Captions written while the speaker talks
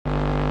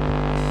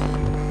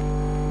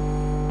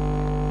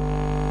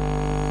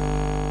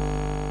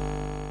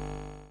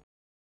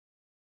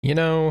You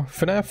know,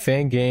 FNAF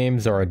fan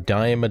games are a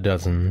dime a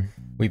dozen.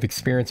 We've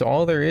experienced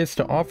all there is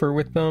to offer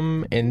with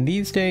them, and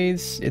these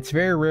days, it's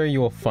very rare you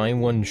will find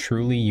one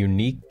truly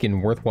unique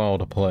and worthwhile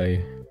to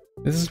play.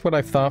 This is what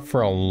I've thought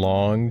for a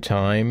long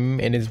time,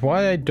 and is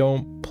why I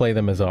don't play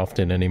them as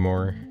often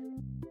anymore.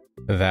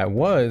 That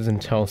was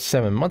until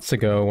 7 months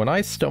ago when I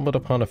stumbled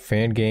upon a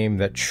fan game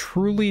that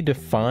truly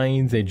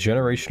defines a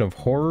generation of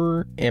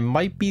horror and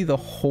might be the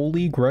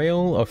holy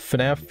grail of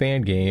FNAF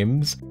fan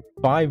games,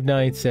 Five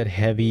Nights at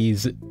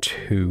Heavy's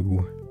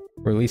 2.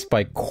 Released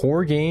by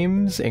Core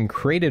Games and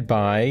created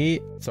by,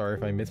 sorry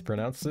if I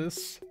mispronounced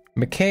this,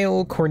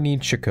 Mikhail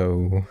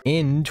Kornichko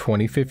in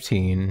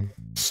 2015.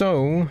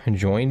 So,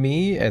 join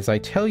me as I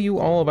tell you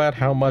all about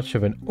how much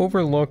of an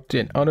overlooked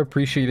and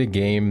unappreciated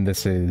game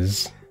this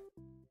is.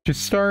 To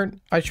start,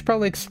 I should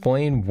probably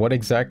explain what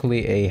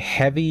exactly a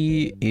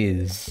heavy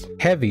is.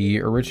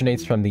 Heavy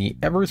originates from the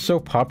ever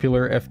so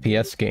popular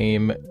FPS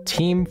game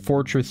Team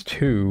Fortress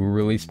 2,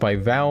 released by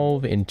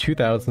Valve in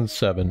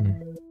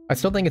 2007. I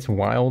still think it's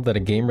wild that a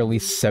game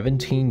released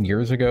 17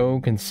 years ago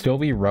can still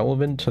be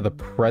relevant to the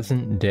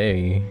present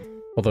day.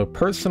 Although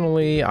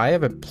personally, I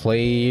haven't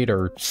played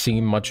or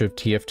seen much of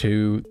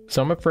TF2,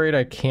 so I'm afraid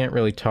I can't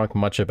really talk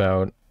much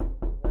about...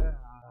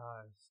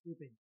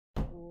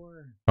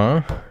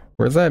 Huh?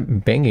 Where's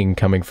that banging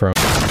coming from?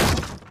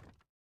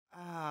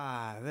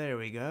 Ah, there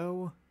we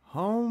go.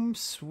 Home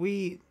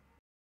sweet.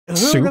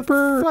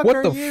 Super?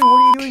 What the f? What are you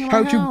doing in my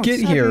How'd you house?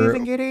 get How'd you here?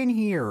 even get in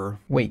here?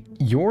 Wait,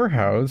 your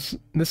house?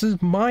 This is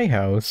my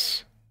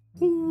house.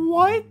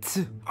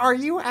 What? Are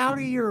you out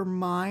of your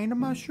mind,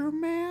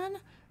 Mushroom Man?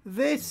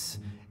 This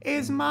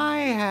is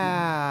my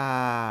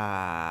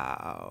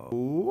house.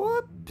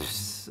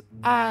 Whoops.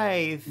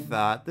 I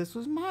thought this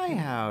was my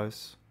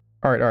house.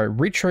 Alright,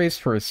 retrace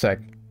for a sec.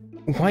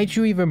 Why'd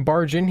you even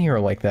barge in here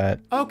like that?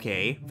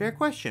 Okay, fair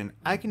question.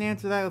 I can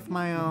answer that with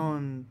my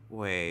own...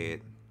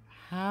 Wait.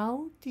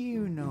 How do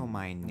you know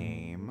my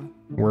name?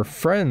 We're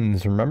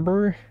friends,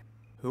 remember?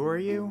 Who are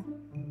you?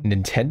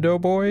 Nintendo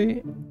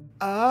boy?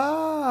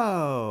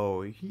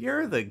 Oh,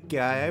 you're the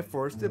guy I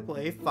forced to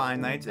play Five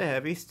Nights at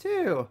Heavy's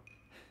too.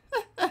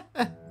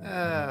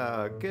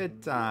 Oh,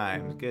 good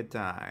times, good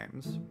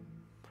times.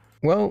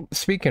 Well,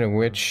 speaking of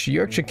which,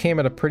 you actually came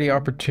at a pretty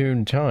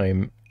opportune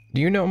time.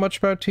 Do you know much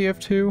about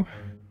TF2?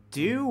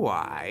 Do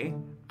I?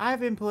 I've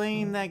been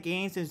playing that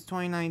game since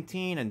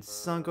 2019 and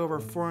sunk over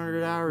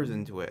 400 hours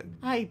into it.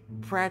 I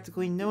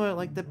practically know it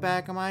like the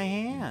back of my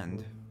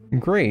hand.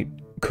 Great.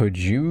 Could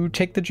you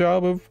take the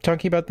job of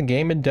talking about the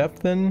game in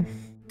depth then?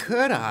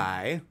 Could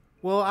I?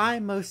 Well, I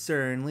most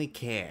certainly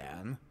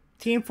can.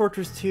 Team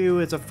Fortress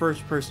 2 is a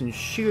first-person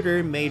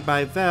shooter made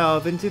by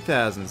Valve in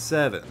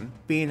 2007,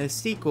 being a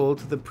sequel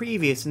to the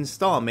previous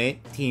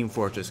installment, Team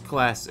Fortress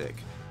Classic.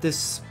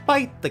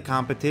 Despite the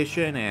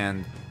competition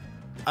and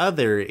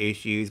other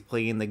issues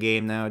plaguing the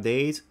game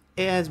nowadays,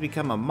 it has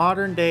become a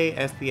modern-day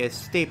FPS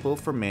staple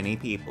for many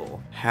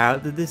people. How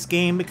did this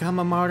game become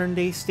a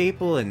modern-day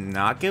staple and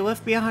not get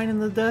left behind in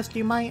the dust,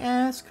 you might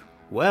ask?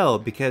 Well,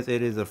 because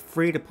it is a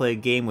free-to-play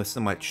game with so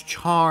much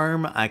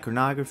charm,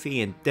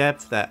 iconography, and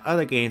depth that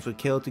other games would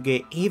kill to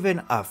get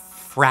even a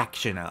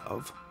fraction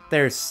of.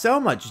 There's so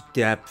much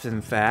depth,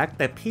 in fact,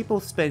 that people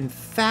spend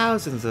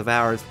thousands of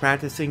hours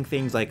practicing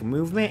things like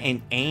movement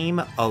and aim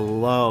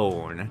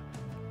alone.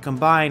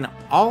 Combine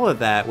all of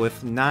that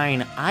with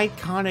 9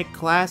 iconic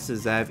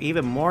classes that have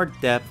even more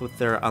depth with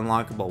their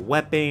unlockable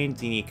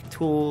weapons, unique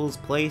tools,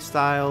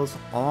 playstyles,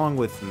 along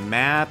with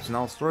maps and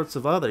all sorts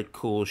of other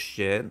cool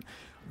shit,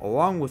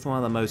 along with one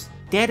of the most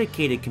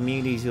dedicated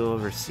communities you'll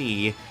ever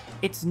see.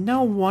 It's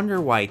no wonder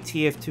why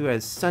TF2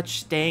 has such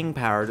staying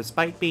power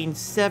despite being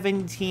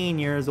 17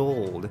 years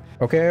old.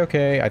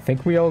 Okay, I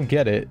think we all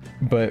get it,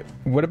 but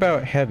what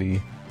about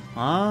Heavy?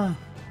 Huh?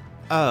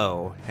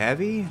 Oh,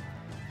 Heavy?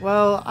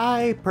 Well,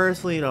 I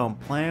personally don't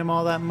play him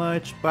all that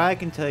much, but I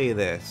can tell you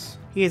this.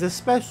 He is a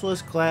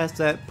specialist class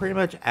that pretty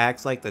much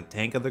acts like the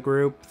tank of the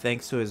group,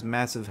 thanks to his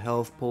massive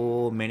health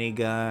pool,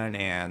 minigun,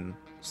 and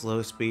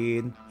slow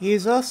speed. He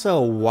is also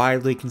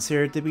widely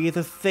considered to be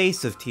the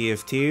face of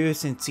TF2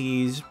 since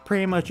he's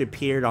pretty much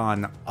appeared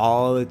on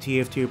all the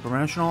TF2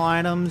 promotional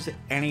items,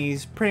 and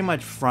he's pretty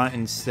much front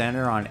and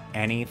center on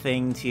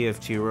anything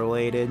TF2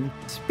 related.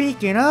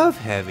 Speaking of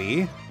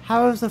Heavy,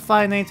 how is the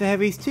Five Nights at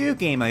Heavy's 2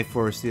 game I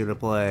forced you to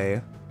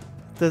play?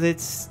 Does it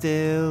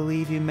still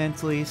leave you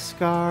mentally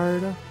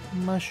scarred,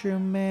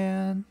 Mushroom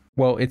Man?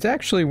 Well, it's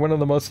actually one of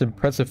the most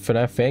impressive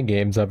FNAF fan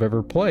games I've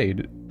ever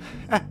played.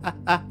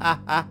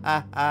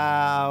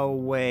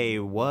 Wait,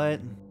 what?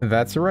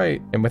 That's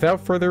right, and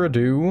without further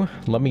ado,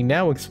 let me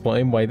now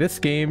explain why this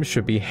game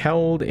should be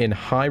held in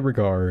high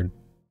regard.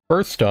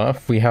 First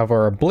off, we have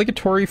our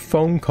obligatory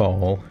phone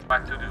call.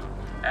 What to do,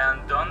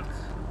 and don't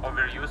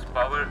overuse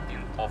power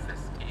in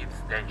office,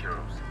 it's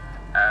dangerous.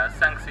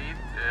 Thanks it,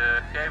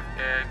 have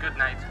a good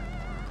night.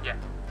 Yeah.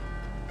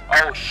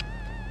 Oh sh.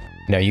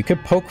 Now you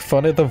could poke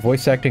fun at the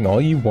voice acting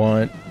all you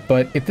want,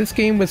 but if this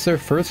game was their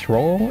first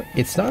role,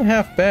 it's not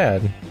half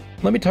bad.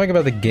 Let me talk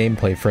about the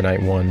gameplay for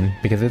night one,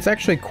 because it's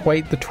actually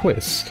quite the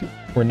twist.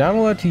 We're not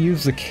allowed to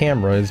use the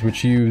cameras,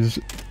 which use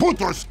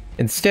putas.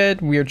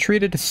 Instead, we are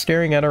treated to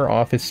staring at our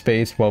office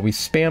space while we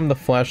spam the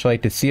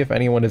flashlight to see if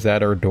anyone is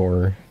at our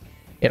door.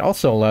 It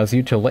also allows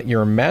you to let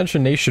your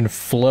imagination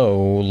flow,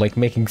 like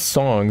making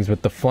songs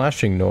with the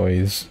flashing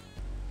noise.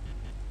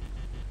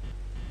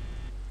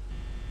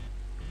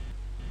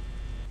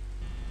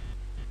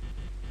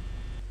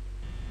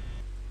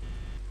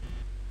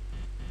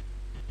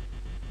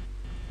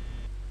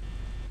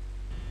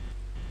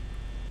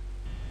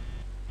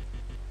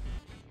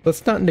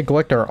 Let's not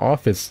neglect our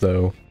office,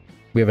 though.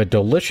 We have a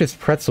delicious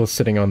pretzel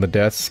sitting on the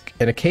desk,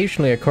 and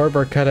occasionally a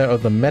cardboard cutout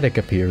of the medic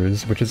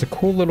appears, which is a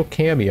cool little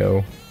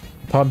cameo.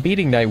 Upon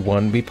beating Night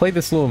 1, we play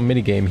this little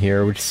minigame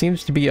here, which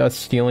seems to be us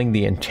stealing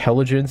the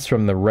intelligence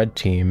from the red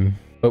team.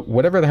 But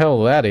whatever the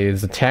hell that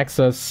is, attacks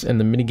us and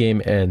the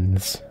minigame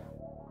ends.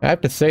 I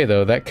have to say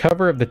though, that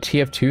cover of the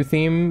TF2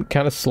 theme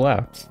kinda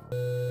slaps.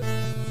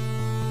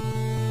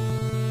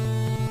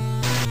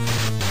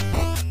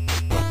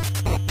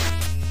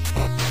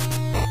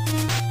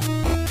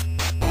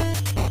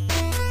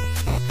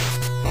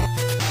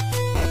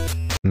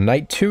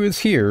 Night 2 is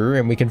here,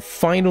 and we can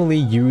finally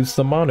use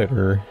the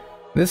monitor.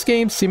 This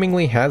game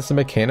seemingly has the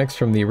mechanics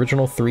from the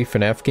original 3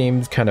 FNAF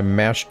games kinda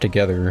mashed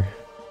together.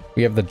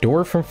 We have the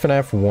door from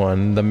FNAF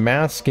 1, the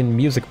mask and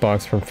music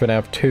box from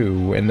FNAF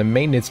 2, and the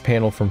maintenance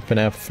panel from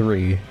FNAF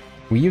 3.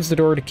 We use the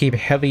door to keep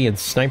Heavy and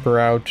Sniper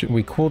out,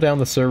 we cool down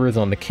the servers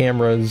on the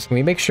cameras, and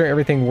we make sure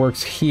everything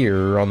works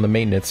here on the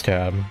maintenance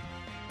tab.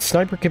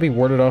 Sniper can be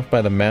warded off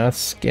by the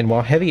mask, and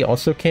while Heavy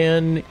also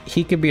can,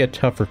 he can be a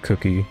tougher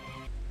cookie.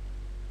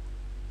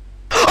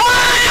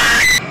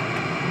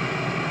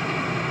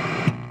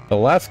 The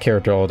last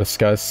character I'll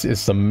discuss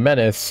is the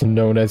menace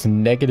known as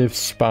Negative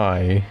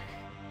Spy.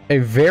 A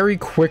very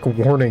quick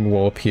warning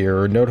will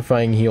appear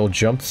notifying he'll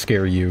jump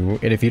scare you,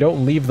 and if you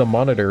don't leave the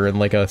monitor in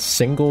like a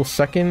single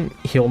second,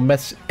 he'll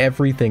mess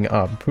everything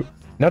up.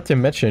 Not to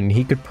mention,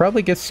 he could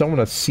probably get someone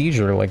a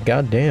seizure, like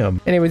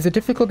goddamn. Anyways, the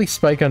difficulty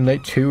spike on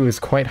Night 2 is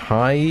quite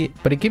high,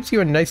 but it gives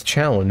you a nice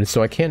challenge,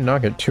 so I can't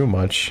knock it too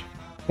much.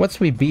 Once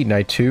we beat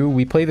Night 2,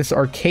 we play this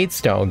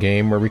arcade-style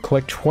game where we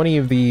collect 20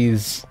 of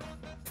these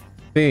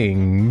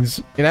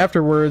things, and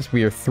afterwards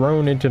we are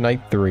thrown into Night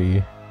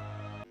 3.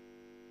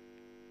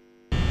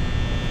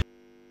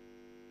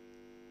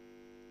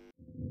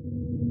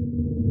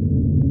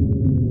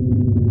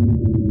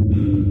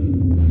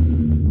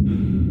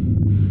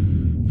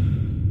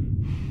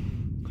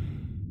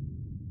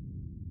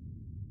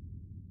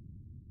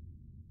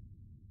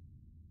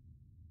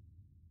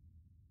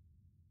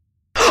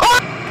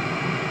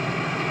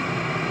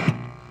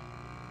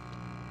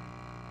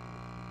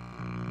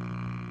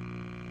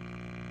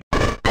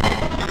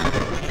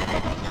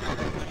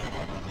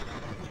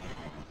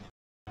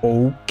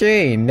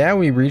 Okay, now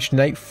we reach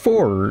Night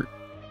 4.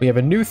 We have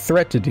a new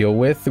threat to deal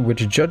with,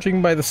 which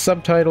judging by the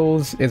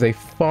subtitles, is a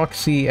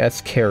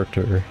Foxy-esque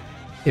character.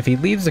 If he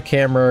leaves the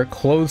camera,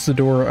 close the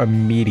door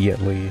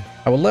immediately.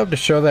 I would love to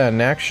show that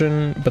in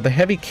action, but the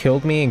Heavy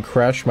killed me and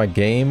crashed my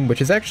game,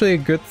 which is actually a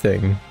good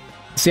thing.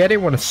 See, I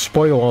didn't want to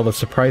spoil all the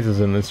surprises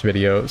in this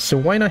video, so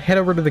why not head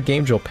over to the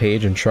GameJolt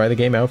page and try the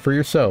game out for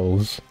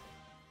yourselves.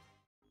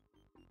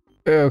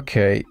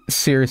 Okay,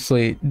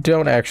 seriously,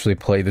 don't actually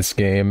play this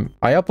game.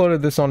 I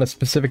uploaded this on a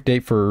specific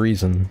date for a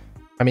reason.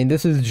 I mean,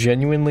 this is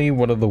genuinely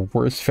one of the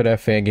worst FNAF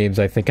fan games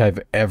I think I've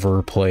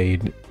ever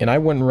played, and I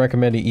wouldn't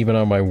recommend it even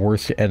on my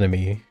worst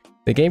enemy.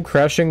 The game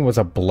crashing was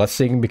a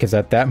blessing because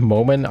at that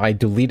moment, I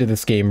deleted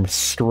this game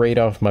straight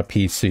off my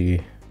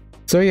PC.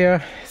 So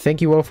yeah, thank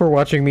you all for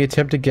watching me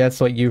attempt to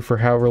gaslight you for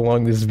however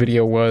long this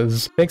video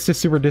was. Thanks to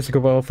Super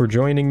Discoball for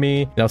joining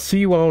me, and I'll see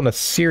you all in a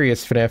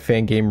serious FNAF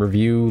fan game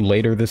review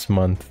later this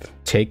month.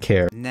 Take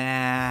care.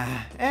 Nah,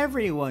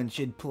 everyone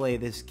should play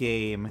this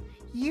game.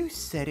 You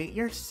said it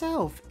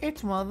yourself.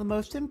 It's one of the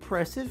most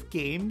impressive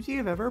games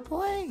you've ever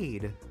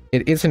played.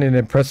 It isn't an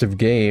impressive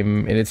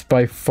game, and it's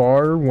by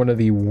far one of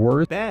the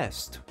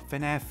Best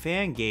FNAF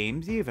fan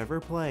games you've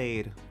ever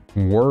played.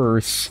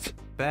 Worst.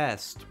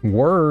 Best.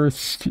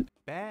 Worst.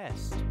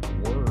 Best.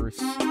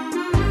 Worst.